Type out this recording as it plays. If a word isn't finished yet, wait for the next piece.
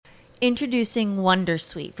Introducing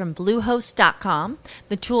Wondersuite from Bluehost.com,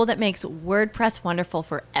 the tool that makes WordPress wonderful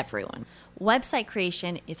for everyone. Website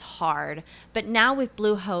creation is hard, but now with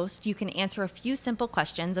Bluehost, you can answer a few simple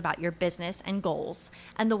questions about your business and goals,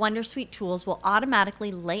 and the Wondersuite tools will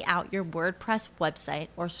automatically lay out your WordPress website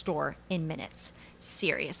or store in minutes.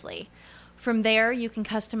 Seriously. From there, you can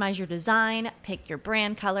customize your design, pick your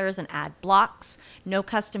brand colors, and add blocks. No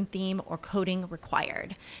custom theme or coding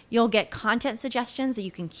required. You'll get content suggestions that you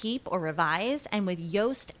can keep or revise, and with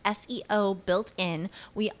Yoast SEO built in,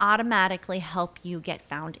 we automatically help you get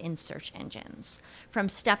found in search engines. From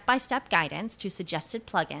step-by-step guidance to suggested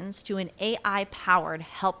plugins to an AI-powered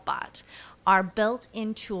help bot, our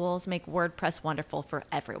built-in tools make WordPress wonderful for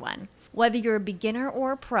everyone. Whether you're a beginner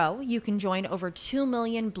or a pro, you can join over 2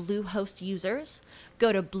 million Bluehost users.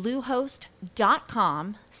 Go to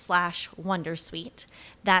bluehost.com/wondersuite.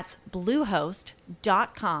 That's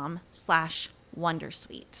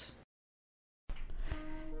bluehost.com/wondersuite.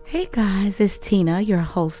 Hey guys, it's Tina, your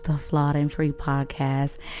host of Flawed and Free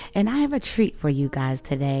Podcast, and I have a treat for you guys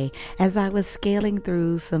today. As I was scaling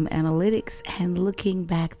through some analytics and looking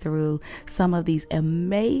back through some of these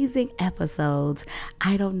amazing episodes,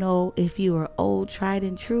 I don't know if you are old, tried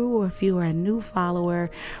and true, or if you are a new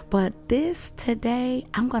follower, but today,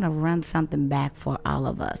 I'm going to run something back for all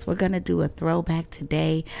of us. We're going to do a throwback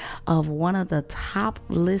today of one of the top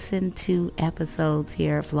listened to episodes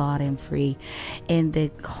here at Flawed and Free in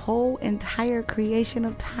the whole entire creation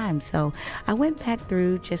of time. So I went back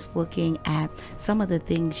through just looking at some of the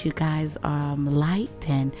things you guys liked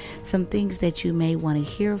and some things that you may want to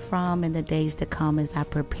hear from in the days to come as I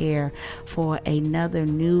prepare for another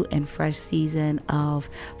new and fresh season of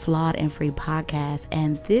Flawed and Free Podcast.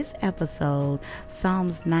 And this episode,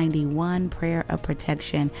 Psalms 91, Prayer of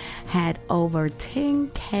Protection, had over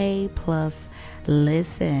 10K plus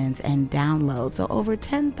listens and downloads. So over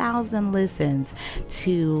 10,000 listens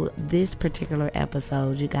to this particular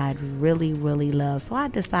episode you guys really love. So I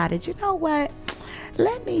decided, you know what?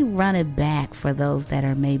 Let me run it back for those that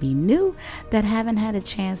are maybe new, that haven't had a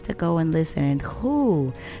chance to go and listen, and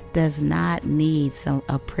who does not need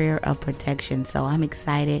a prayer of protection. So I'm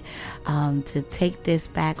excited to take this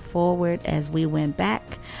back forward as we went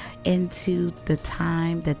back into the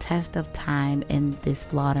test of time in this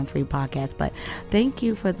Flawed and Free Podcast. But thank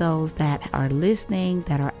you for those that are listening,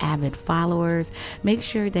 that are avid followers. Make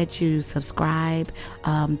sure that you subscribe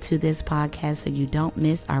to this podcast so you don't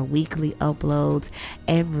miss our weekly uploads.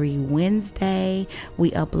 Every Wednesday,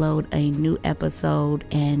 we upload a new episode,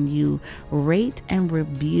 and you rate and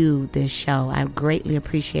review this show. I greatly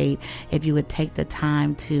appreciate if you would take the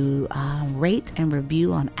time to rate and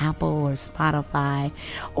review on Apple or Spotify,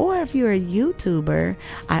 or if you're a YouTuber,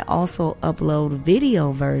 I also upload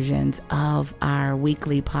video versions of our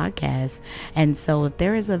weekly podcast. And so if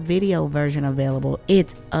there is a video version available,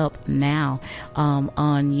 it's up now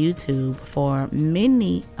on YouTube for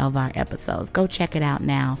many of our episodes. Go check it out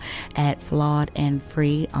now at Flawed and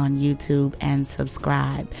Free on YouTube and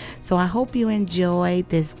subscribe. So I hope you enjoy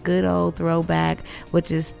this good old throwback,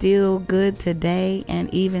 which is still good today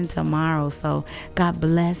and even tomorrow. So God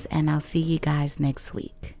bless, and I'll see you guys next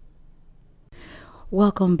week.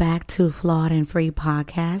 Welcome back to Flawed and Free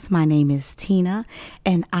Podcast. My name is Tina,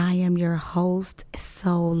 and I am your host.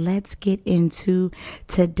 So let's get into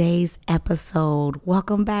today's episode.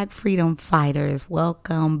 Welcome back, freedom fighters.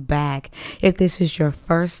 Welcome back. If this is your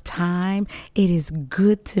first time, it is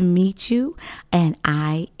good to meet you, and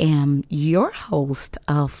I am your host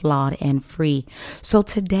of Flawed and Free. So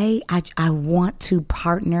today, I want to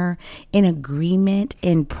partner in agreement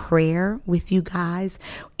in prayer with you guys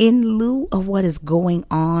in lieu of what is going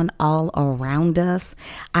on all around us.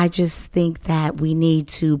 I just think that we need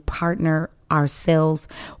to partner ourselves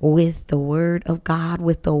with the word of God,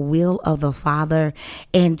 with the will of the Father,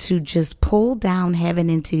 and to just pull down heaven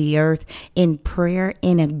into the earth in prayer,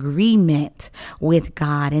 in agreement with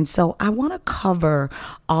God. And so I want to cover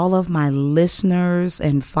all of my listeners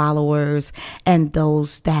and followers and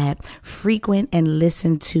those that frequent and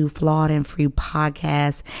listen to Flawed and Free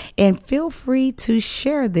Podcasts. And feel free to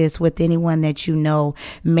share this with anyone that you know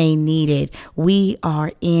may need it. We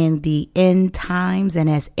are in the end times, and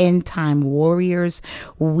as end time warriors,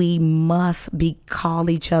 we must call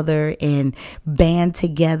each other and band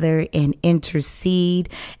together and intercede.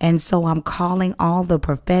 And so I'm calling all the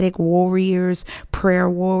prophetic warriors, prayer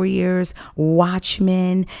warriors,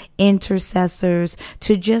 watchmen, intercessors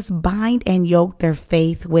to just bind and yoke their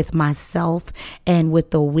faith with myself and with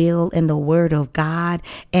the will and the word of God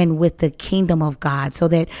and with the kingdom of God, so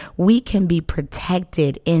that we can be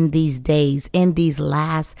protected in these days, in these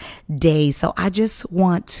last days. So I just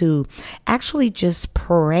want to actually just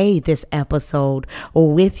pray this episode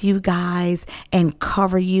with you guys and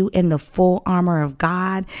cover you in the full armor of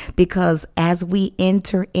God, because as we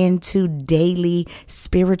enter into daily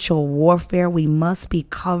spiritual warfare, we must be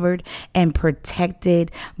covered and protected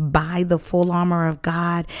by the full armor of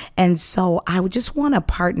God. And so I would just want to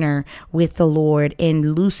partner with the Lord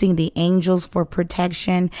in loosing the angels for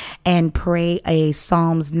protection and pray a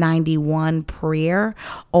Psalms 91 prayer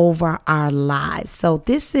over our lives. So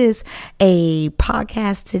this is a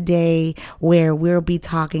podcast today where we'll be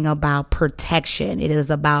talking about protection. It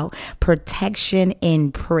is about protection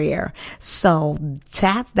in prayer. So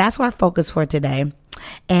that's our focus for today.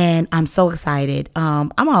 And I'm so excited.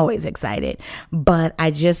 I'm always excited, but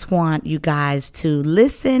I just want you guys to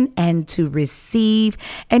listen and to receive.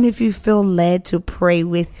 And if you feel led to pray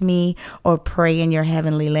with me or pray in your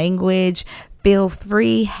heavenly language, feel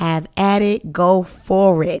free, have at it, go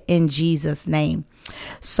for it in Jesus' name.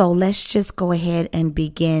 So let's just go ahead and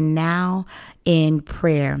begin now in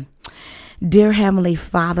prayer. Dear Heavenly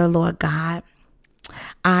Father, Lord God,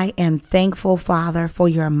 I am thankful, Father, for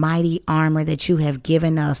your mighty armor that you have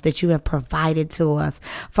given us, that you have provided to us.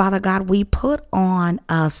 Father God, we put on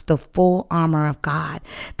us the full armor of God,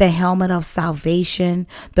 the helmet of salvation,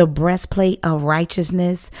 the breastplate of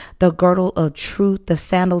righteousness, the girdle of truth, the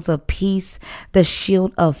sandals of peace, the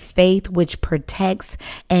shield of faith, which protects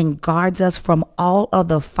and guards us from all of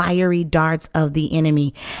the fiery darts of the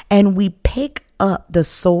enemy. And we pick up the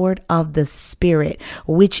sword of the Spirit,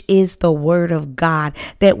 which is the word of God,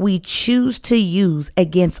 that we choose to use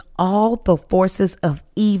against all the forces of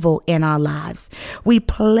evil in our lives. We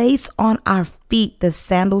place on our feet the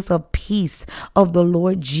sandals of peace of the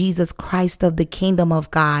Lord Jesus Christ of the kingdom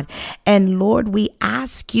of God. And Lord, we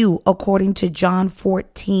ask you, according to John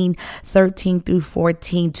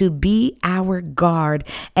 14:13-14, to be our guard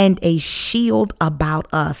and a shield about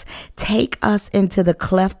us. Take us into the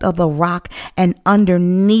cleft of the rock and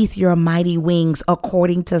underneath your mighty wings,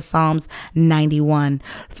 according to Psalms 91.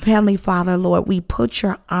 Heavenly Father, Lord, we put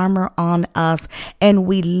your armor on us and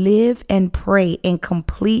we live and pray in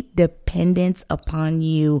complete dependence upon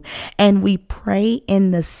you. And we pray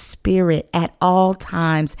in the Spirit at all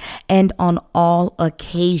times and on all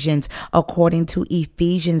occasions, according to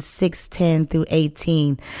Ephesians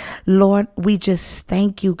 6:10-18. Lord, we just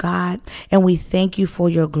thank you, God, and we thank you for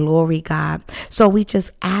your glory, God. So we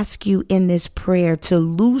just ask you in this prayer to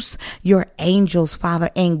loose your angels, Father,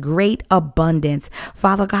 in great abundance.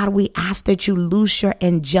 Father God, we ask that you loose your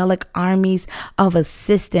angelic armies of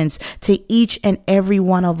assistance to each and every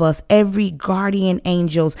one of us, every guardian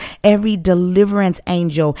angels, every deliverance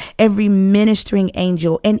angel, every ministering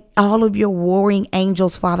angel, and all of your warring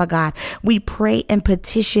angels, Father God. We pray and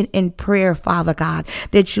petition in prayer, Father God,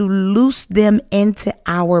 that you loose them into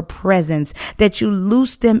our presence, that you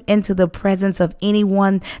loose them into the presence of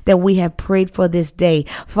anyone that we have prayed for this day.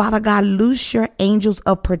 Father God, loose your angels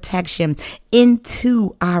of protection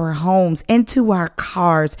into our homes, into our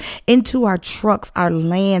cars, into our trucks, our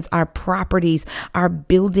lands, our properties, our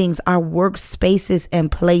buildings, our workspaces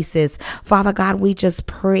and places. Father God, we just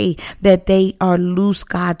pray that they are loose,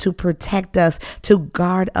 God, to protect us, to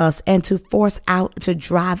guard us, and to force out, to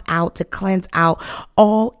drive out, to cleanse out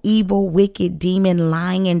all evil, wicked, demon,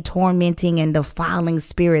 lying and tormenting and defiling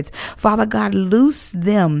spirits. Father God, loose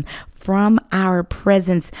them from our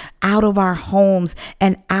presence, out of our homes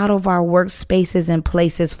and out of our workspaces and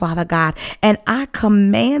places, Father God. And I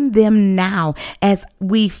command them now as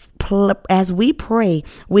we pray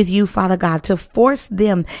with you, Father God, to force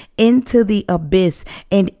them into the abyss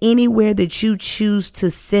and anywhere that you choose to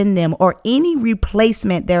send them, or any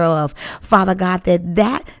replacement thereof, Father God,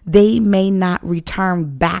 that they may not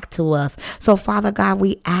return back to us. So, Father God,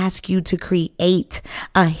 we ask you to create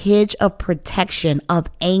a hedge of protection of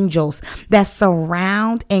angels that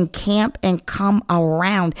surround and camp and come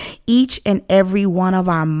around each and every one of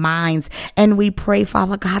our minds. And we pray,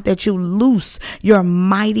 Father God, that you loose your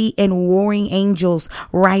mighty and warring angels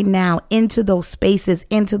right now into those spaces,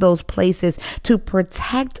 into those places, to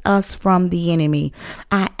protect us from the enemy.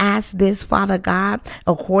 I ask this, Father God,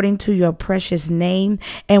 according to your precious name.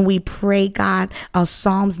 And we pray, God, a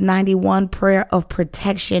Psalms 91 prayer of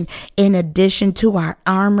protection, in addition to our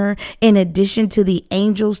armor, in addition to the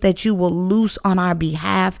angels that that you will loose on our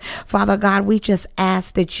behalf. Father God, we just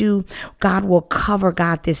ask that you, God, will cover,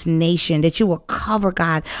 God, this nation, that you will cover,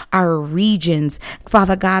 God, our regions.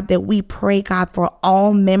 Father God, that we pray, God, for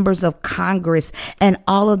all members of Congress and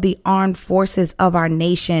all of the armed forces of our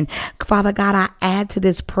nation. Father God, I add to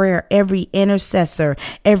this prayer every intercessor,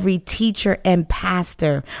 every teacher and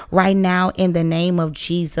pastor right now in the name of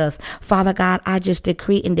Jesus. Father God, I just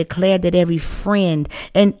decree and declare that every friend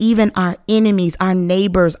and even our enemies, our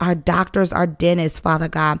neighbors, our doctors, our dentists, Father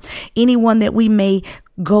God, anyone that we may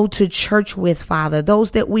go to church with, Father,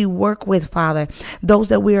 those that we work with, Father, those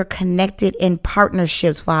that we are connected in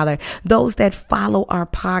partnerships, Father, those that follow our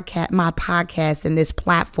podcast, my podcast and this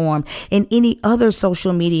platform and any other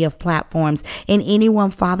social media platforms, and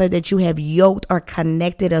anyone, Father, that you have yoked or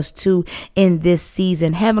connected us to in this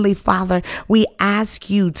season. Heavenly Father, we ask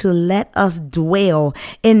you to let us dwell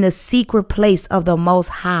in the secret place of the Most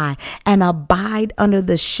High and abide under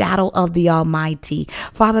the shadow of the Almighty.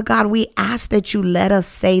 Father God, we ask that you let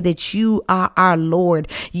us say that you are our Lord.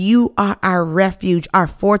 You are our refuge, our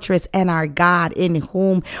fortress, and our God in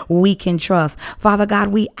whom we can trust. Father God,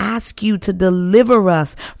 we ask you to deliver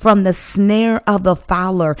us from the snare of the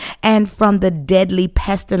fowler and from the deadly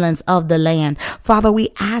pestilence of the land. Father, we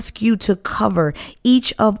ask you to cover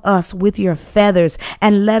each of us with your feathers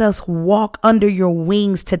and let us walk under your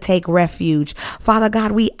wings to take refuge. Father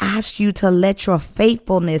God, we ask you to let your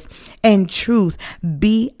faithfulness and truth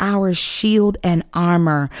be our shield and armor.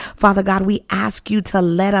 Father God, we ask you to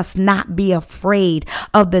let us not be afraid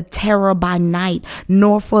of the terror by night,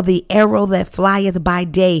 nor for the arrow that flieth by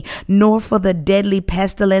day, nor for the deadly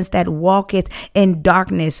pestilence that walketh in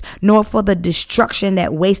darkness, nor for the destruction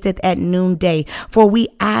that wasteth at noonday. For we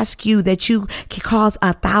ask you that you cause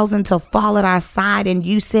 1,000 to fall at our side, and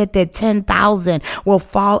you said that 10,000 will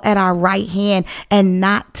fall at our right hand, and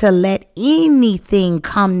not to let anything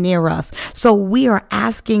come near us. So we are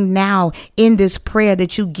asking now in this prayer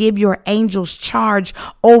that you give your angels charge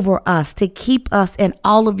over us to keep us in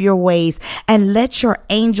all of your ways, and let your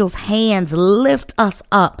angels' hands lift us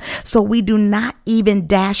up so we do not even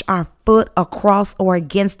dash our foot across or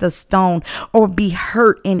against a stone or be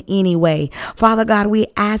hurt in any way. Father God, we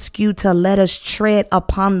ask you to let us tread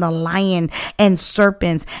upon the lion and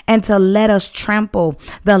serpents, and to let us trample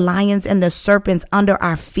the lions and the serpents under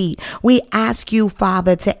our feet. We ask you,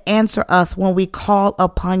 Father, to answer us when we call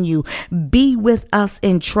upon you. Be with us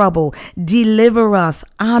in trouble. Deliver us,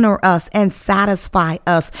 honor us, and satisfy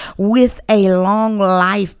us with a long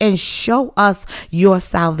life, and show us your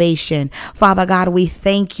salvation. Father God, we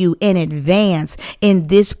thank you in advance in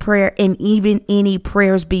this prayer, and even any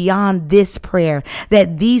prayers beyond this prayer,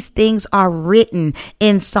 that these things are written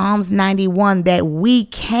in Psalms 91, that we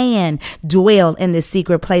can dwell in the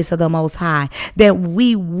secret place of the Most High, that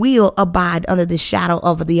we will abide under the shadow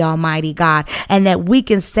of the Almighty God, and that we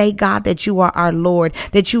can say, God, that you are our Lord,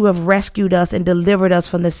 that you have rescued us and delivered us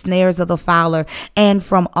from the snares of the fowler and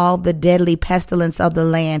from all the deadly pestilence of the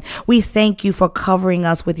land. We thank you for covering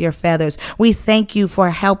us with your feathers. We thank you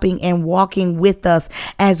for helping and walking with us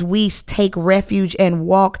as we take refuge and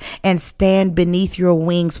walk and stand beneath your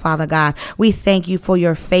wings, Father God. We thank you for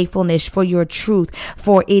your faithfulness, for your truth,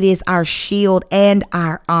 for it is our shield and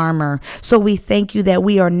our armor. So we thank you that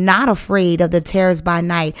we are not afraid of the terrors by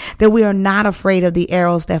night, that we are not afraid of the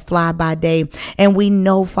arrows that fly by day. And we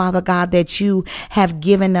know, Father God, that you have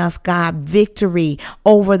given us, God, victory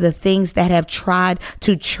over the things that have tried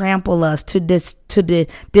to trample us, to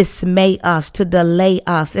dismay us, to delay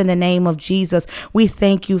us. In the name of Jesus, we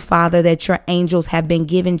thank you, Father, that your angels have been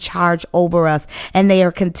given charge over us, and they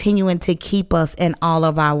are continuing to keep us in all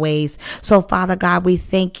of our ways. So, Father God, we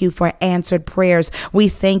thank you for answered prayers. We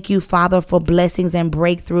thank you, Father, for blessings and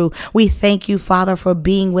breakthrough. We thank you, Father, for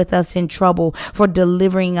being with us in trouble, for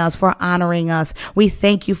delivering us, for honoring us. We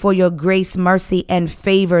thank you for your grace, mercy, and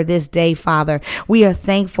favor this day, Father. We are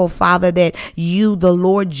thankful, Father, that you, the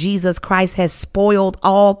Lord Jesus Christ, has spoiled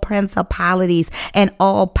all principalities and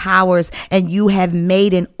all powers, and you have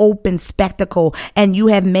made an open spectacle, and you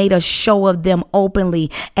have made a show of them openly,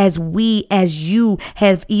 as you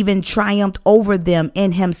have even triumphed over them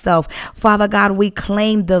in himself. Father God, we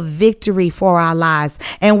claim the victory for our lives,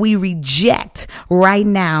 and we reject right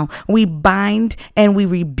now. We bind and we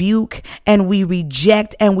rebuke and we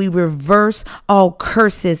reject and we reverse all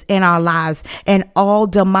curses in our lives, and all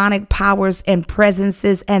demonic powers and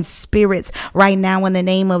presences and spirits right now in the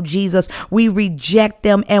name of Jesus. We reject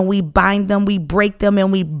them and we bind them, we break them,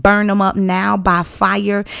 and we burn them up now by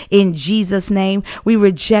fire in Jesus' name. We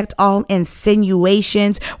reject all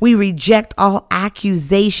insinuations. We reject all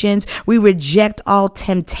accusations. We reject all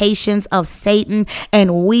temptations of Satan,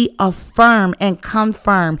 and we affirm and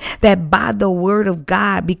confirm that by the word of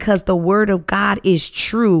God, because the word of God is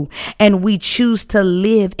true, and we choose to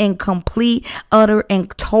live in complete, utter, and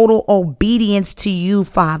total obedience to you,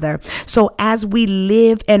 Father. So as we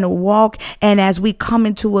live and walk, and as we come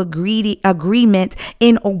into agreement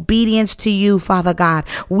in obedience to you, Father God,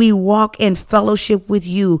 we walk in fellowship with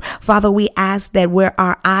you. Father, we ask that where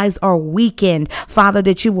our eyes are weakened, Father,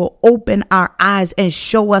 that you will open our eyes and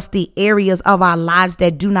show us the areas of our lives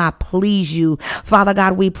that do not please you. Father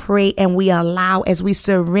God, we pray and we allow, as we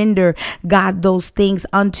surrender, God, those things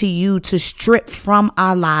unto you to strip from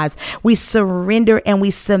our lives. We surrender and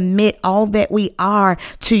we submit all that we are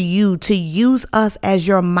to you, to use us as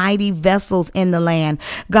your mighty vessels in the land.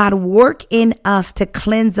 God, work in us to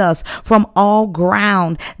cleanse us from all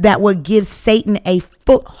ground that would give Satan a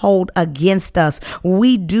foothold against us.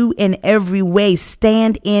 We do in every way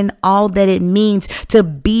stand in all that it means to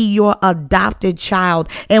be your adopted child,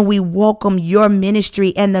 and we welcome your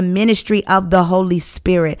ministry and the ministry of the Holy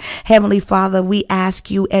Spirit. Heavenly Father, we ask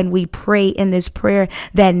you and we pray in this prayer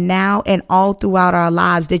that now and all throughout our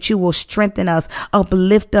lives, that you will strengthen us,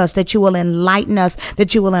 uplift us, that you will enlighten us,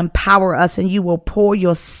 that you will empower us, and you will pour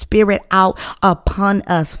your spirit out upon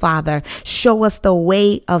us, Father. Show us the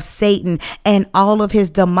way of Satan and all of his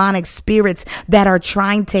demonic spirits that are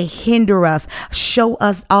trying to hinder us. Show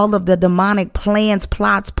us all of the demonic plans,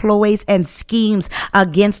 plots, ploys, and schemes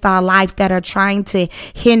against our life that are trying to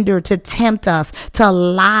hinder, to tempt us, to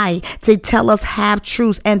lie, to tell us half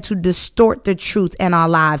truths, and to distort the truth in our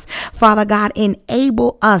lives. Father God,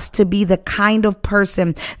 enable us to be the kind of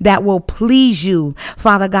person that will please you.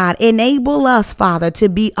 Father God, enable us, Father, to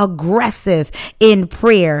be aggressive in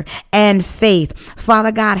prayer and faith.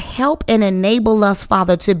 Father God, help and enable us,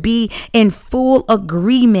 Father, to be in full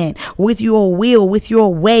agreement with your will, with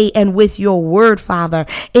your way, and with your word, Father.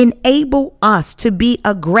 Enable us to be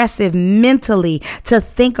aggressive mentally, to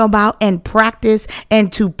think about and practice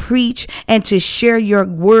and to preach and to share your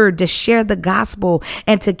word, to share the gospel,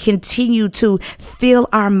 and to continue to fill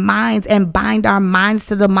our minds and bind our minds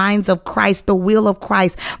to the minds of Christ, the will of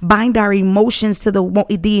Christ, bind our emotions to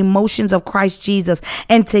the emotions of Christ Jesus,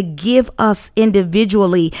 and to give us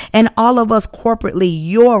individually and all of us corporately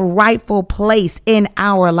your rightful place in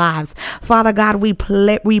our lives. Father God, we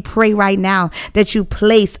pray right now that you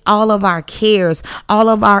place all of our cares, all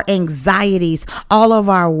of our anxieties, all of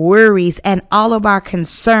our worries, and all of our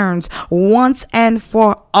concerns once and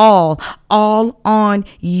for all on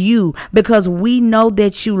you, because we know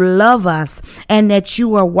that you love us and that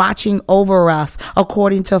you are watching over us,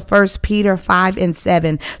 according to 1 Peter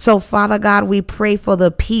 5:7. So Father God, we pray for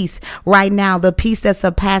the peace right now, the peace that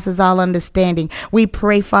surpasses all understanding. We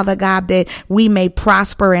pray, Father God, that we may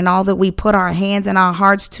prosper in all that we put our hands and our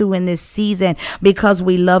hearts to in this season, because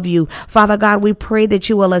we love you. Father God, we pray that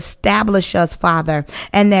you will establish us, Father,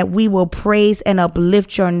 and that we will praise and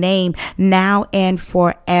uplift your name now and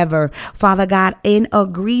forever. Father God, in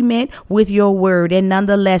agreement with your word, and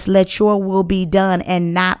nonetheless, let your will be done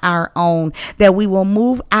and not our own, that we will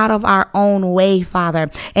move out of our own way,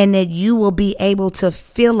 Father, and that you will be able to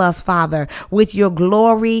fill us, Father, with your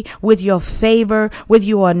glory, with your favor, with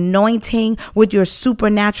your anointing, with your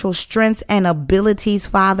supernatural strengths and abilities,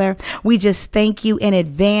 Father. We just thank you in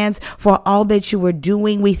advance for all that you are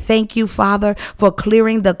doing. We thank you, Father, for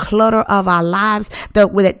clearing the clutter of our lives.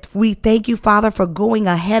 We thank you, Father, for going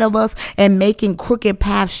ahead of us and making crooked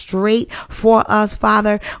paths straight for us,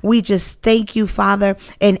 Father. We just thank you, Father,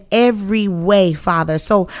 in every way, Father.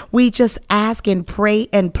 So we just ask and pray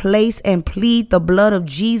and place and plead the blood of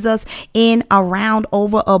Jesus in, around,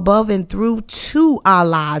 over, above, and through to our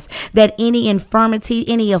lives, that any infirmity,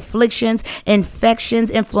 any afflictions, infections,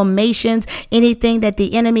 inflammations, anything that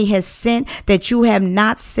the enemy has sent that you have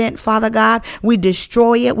not sent, Father God, we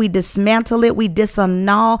destroy it, we dismantle it, we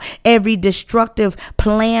disannul every destructive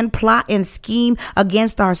plan, plot, and scheme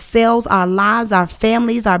against ourselves, our lives, our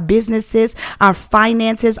families, our businesses, our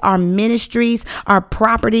finances, our ministries, our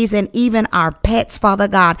properties, and even our pets, Father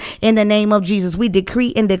God. In the name of Jesus, we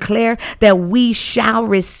decree and declare that we shall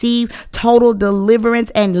receive total deliverance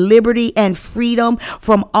and liberty and freedom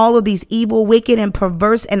from all of these evil, wicked, and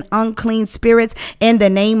perverse and unclean spirits in the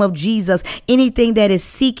name of Jesus. Anything that is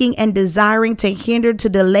seeking and desiring to hinder, to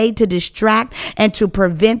delay, to distract, and to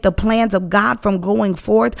prevent the plans of God from going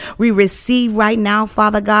forth, we receive right now,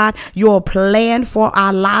 Father God, your plan for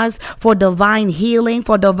our lives, for divine healing,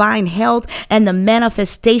 for divine health, and the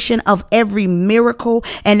manifestation of every every miracle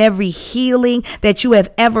and every healing that you have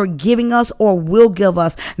ever given us or will give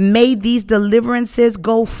us. May these deliverances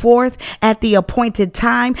go forth at the appointed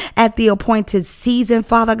time, at the appointed season,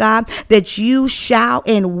 Father God, that you shall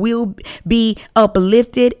and will be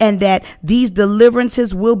uplifted, and that these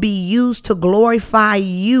deliverances will be used to glorify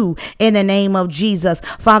you in the name of Jesus.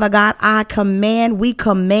 Father God, we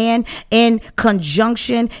command in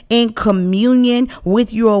conjunction, in communion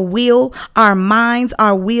with your will, our minds,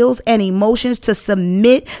 our wills, and emotions to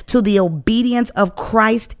submit to the obedience of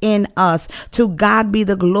Christ in us. To God be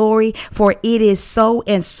the glory, for it is so,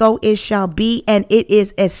 and so it shall be, and it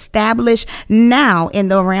is established now in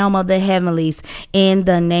the realm of the heavenlies, in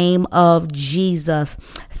the name of Jesus.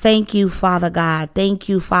 Thank you, Father God. Thank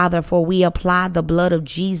you, Father, for we apply the blood of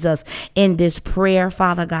Jesus in this prayer,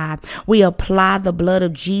 Father God. We apply the blood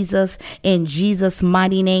of Jesus in Jesus'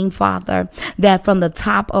 mighty name, Father, that from the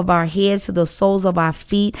top of our heads to the soles of our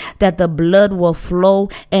feet, that the blood will flow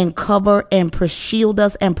and cover and shield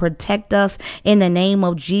us and protect us in the name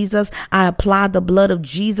of Jesus. I apply the blood of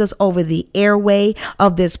Jesus over the airway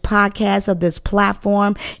of this podcast, of this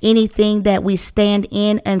platform, anything that we stand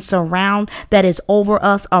in and surround that is over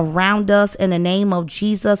us, around us, in the name of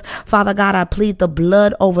Jesus. Father God, I plead the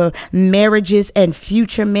blood over marriages and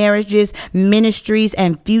future marriages, ministries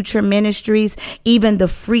and future ministries, even the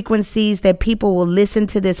frequencies that people will listen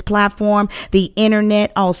to this platform, the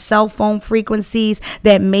internet, all cell phone frequencies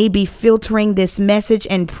that may be filtering this message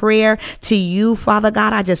and prayer to you. Father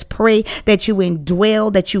God, I just pray that you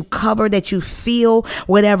indwell, that you cover, that you fill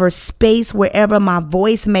whatever space, wherever my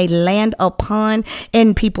voice may land upon,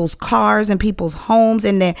 in people's cars and people's homes,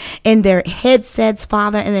 in their headsets,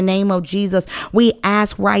 Father, in the name of Jesus. We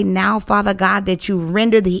ask right now, Father God, that you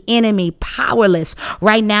render the enemy powerless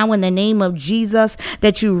right now in the name of Jesus,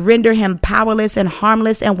 that you render him powerless and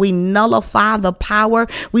harmless, and we nullify the power.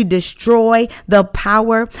 We destroy the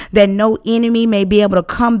power, that no enemy may be able to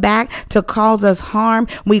come back to cause us harm.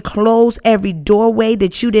 We close every doorway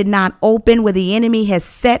that you did not open, where the enemy has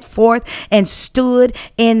set forth and stood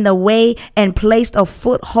in the way and placed a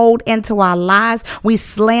foothold into our lives. We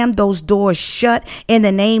slam those doors shut in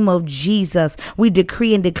the name of Jesus. We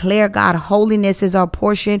decree and declare, God, holiness is our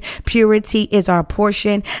portion. Purity is our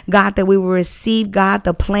portion. God, that we will receive, God,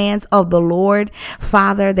 the plans of the Lord,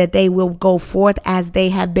 Father, that they will go forth as they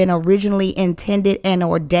have been originally intended and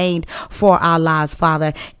ordained for our lives,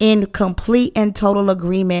 Father. In complete and total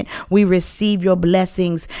agreement, we receive your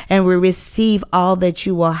blessings, and we receive all that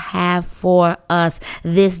you will have for us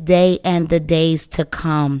this day and the days to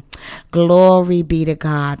come. Glory be to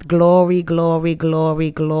God. Glory, glory,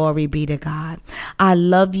 glory, glory be to God. I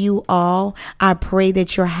love you all. I pray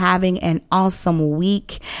that you're having an awesome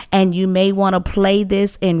week, and you may want to play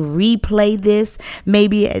this and replay this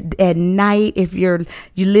maybe at night if you're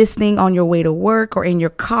listening on your way to work, or in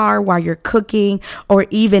your car while you're cooking, or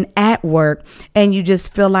even at work, and you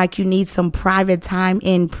just feel like you need some private time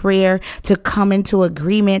in prayer to come into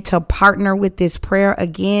agreement, to partner with this prayer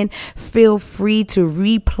again. Feel free to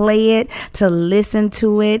replay it, to listen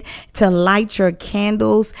to it, to light your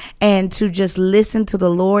candles, and to just listen to the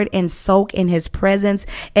Lord and soak in his presence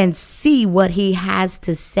and see what he has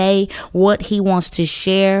to say, what he wants to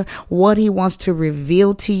share, what he wants to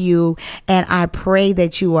reveal to you. And I pray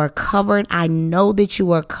that you are covered. I know that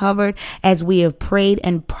you are covered as we have prayed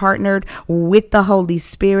and partnered with the Holy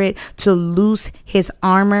Spirit to loose his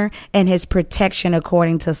armor and his protection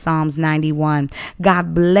according to Psalms 91.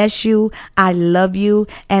 God bless you. I love you.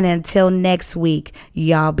 And until next week,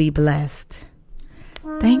 y'all be blessed.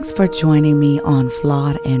 Thanks for joining me on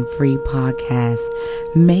Flawed and Free Podcast.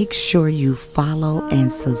 Make sure you follow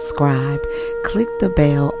and subscribe. Click the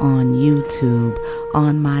bell on YouTube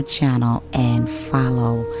on my channel and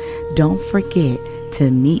follow. Don't forget to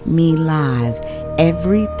meet me live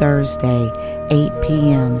every Thursday, 8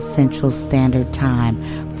 p.m. Central Standard Time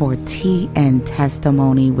for Tea and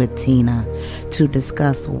Testimony with Tina, to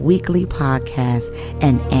discuss weekly podcasts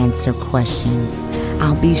and answer questions.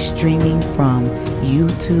 I'll be streaming from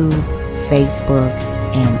YouTube, Facebook,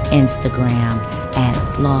 and Instagram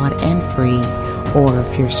at Flawed and Free, or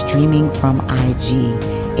if you're streaming from IG,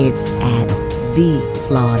 it's at The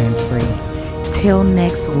Flawed and Free. Till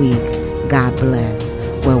next week, God bless,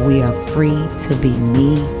 where we are free to be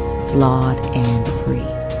me, flawed and free.